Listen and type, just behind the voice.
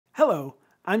Hello,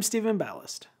 I'm Stephen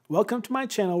Ballast. Welcome to my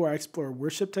channel where I explore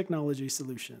worship technology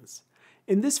solutions.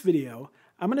 In this video,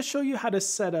 I'm going to show you how to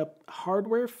set up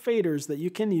hardware faders that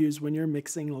you can use when you're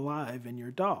mixing live in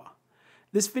your DAW.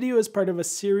 This video is part of a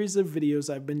series of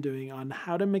videos I've been doing on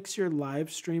how to mix your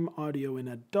live stream audio in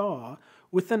a DAW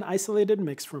with an isolated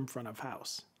mix from front of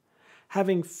house.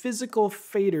 Having physical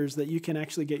faders that you can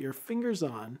actually get your fingers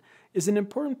on is an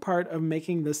important part of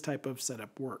making this type of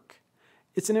setup work.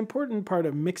 It's an important part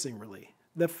of mixing, really.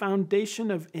 The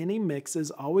foundation of any mix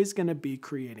is always going to be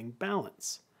creating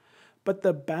balance. But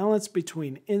the balance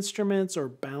between instruments or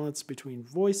balance between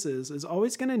voices is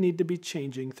always going to need to be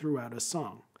changing throughout a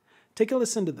song. Take a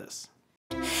listen to this.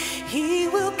 He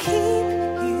will keep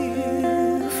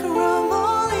you from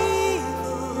all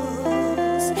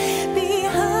evils,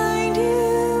 behind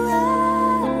you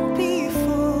and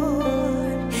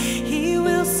before. He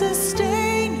will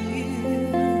sustain you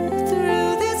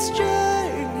through this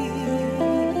journey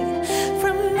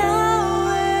from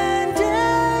now and evermore.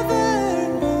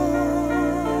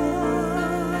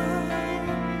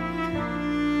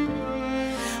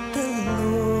 The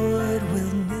Lord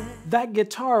will never. That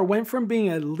guitar went from being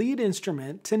a lead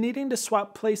instrument to needing to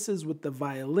swap places with the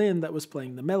violin that was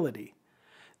playing the melody.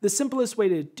 The simplest way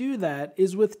to do that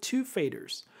is with two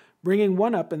faders, bringing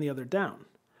one up and the other down.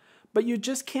 But you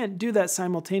just can't do that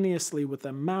simultaneously with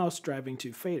a mouse driving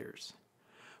two faders.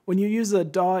 When you use a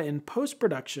DAW in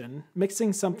post-production,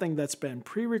 mixing something that's been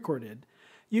pre-recorded,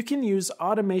 you can use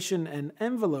automation and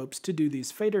envelopes to do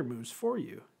these fader moves for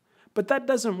you. But that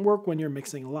doesn't work when you're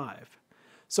mixing live.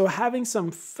 So having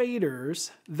some faders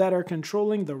that are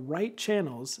controlling the right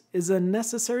channels is a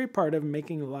necessary part of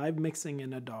making live mixing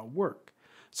in a DAW work.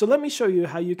 So let me show you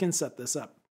how you can set this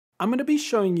up. I'm going to be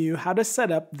showing you how to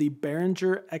set up the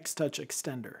Behringer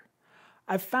Extender.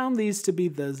 I've found these to be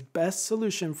the best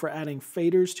solution for adding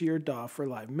faders to your DAW for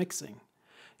live mixing.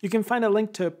 You can find a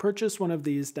link to purchase one of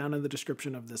these down in the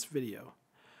description of this video.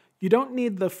 You don't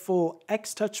need the full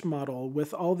X-Touch model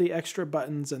with all the extra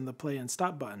buttons and the play and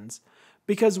stop buttons,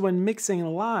 because when mixing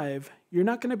live, you're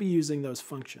not going to be using those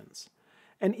functions.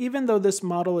 And even though this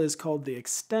model is called the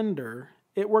Extender,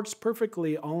 it works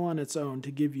perfectly all on its own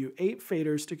to give you 8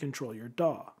 faders to control your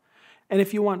DAW. And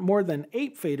if you want more than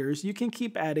 8 faders, you can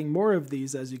keep adding more of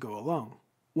these as you go along.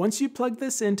 Once you plug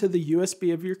this into the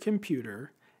USB of your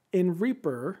computer, in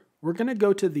Reaper, we're going to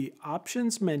go to the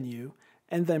Options menu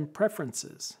and then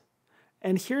Preferences.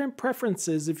 And here in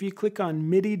Preferences, if you click on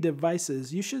MIDI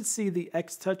devices, you should see the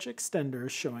X-Touch extender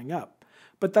showing up.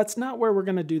 But that's not where we're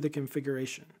going to do the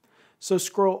configuration. So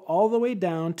scroll all the way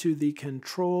down to the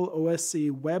Control OSC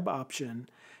web option,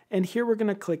 and here we're going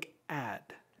to click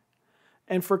Add.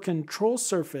 And for Control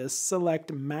Surface,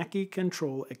 select Mackie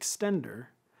Control Extender.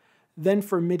 Then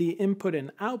for MIDI input and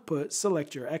output,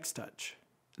 select your X-Touch.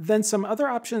 Then some other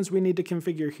options we need to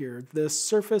configure here, the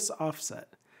Surface Offset.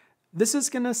 This is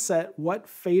going to set what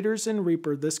faders in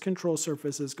Reaper this control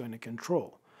surface is going to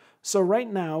control. So right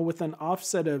now, with an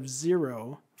offset of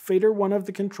 0, fader 1 of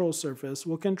the control surface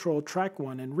will control track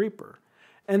 1 in Reaper.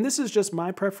 And this is just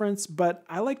my preference, but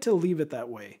I like to leave it that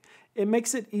way. It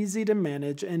makes it easy to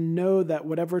manage and know that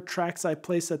whatever tracks I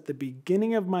place at the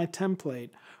beginning of my template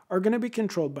are going to be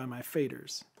controlled by my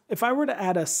faders. If I were to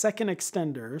add a second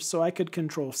extender so I could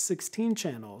control 16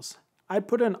 channels, I'd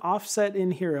put an offset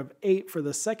in here of 8 for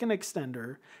the second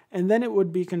extender, and then it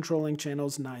would be controlling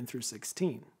channels 9 through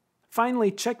 16.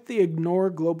 Finally, check the Ignore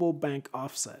Global Bank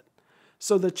Offset.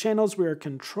 So the channels we are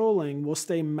controlling will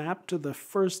stay mapped to the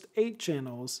first 8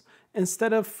 channels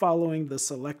instead of following the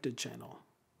selected channel.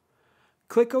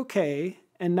 Click OK,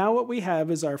 and now what we have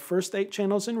is our first 8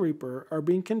 channels in Reaper are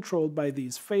being controlled by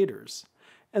these faders.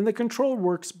 And the control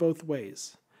works both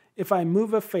ways. If I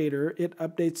move a fader, it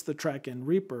updates the track in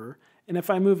Reaper, and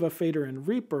if I move a fader in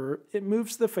Reaper, it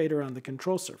moves the fader on the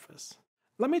control surface.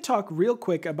 Let me talk real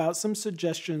quick about some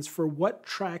suggestions for what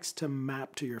tracks to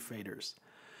map to your faders.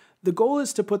 The goal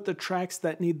is to put the tracks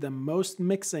that need the most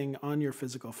mixing on your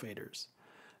physical faders.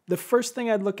 The first thing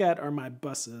I'd look at are my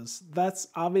buses. That's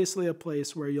obviously a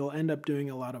place where you'll end up doing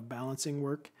a lot of balancing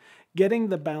work, getting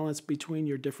the balance between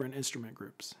your different instrument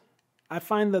groups. I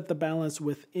find that the balance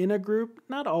within a group,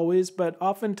 not always, but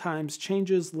oftentimes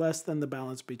changes less than the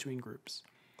balance between groups.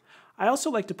 I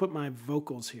also like to put my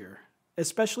vocals here,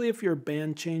 especially if your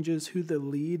band changes who the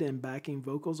lead and backing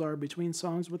vocals are between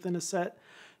songs within a set.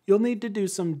 You'll need to do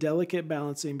some delicate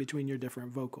balancing between your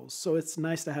different vocals, so it's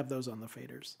nice to have those on the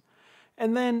faders.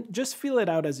 And then just feel it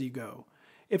out as you go.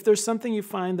 If there's something you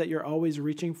find that you're always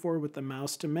reaching for with the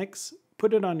mouse to mix,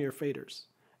 put it on your faders.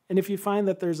 And if you find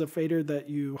that there's a fader that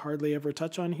you hardly ever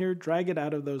touch on here, drag it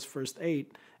out of those first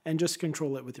 8 and just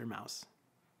control it with your mouse.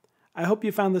 I hope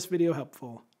you found this video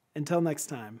helpful. Until next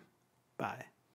time, bye.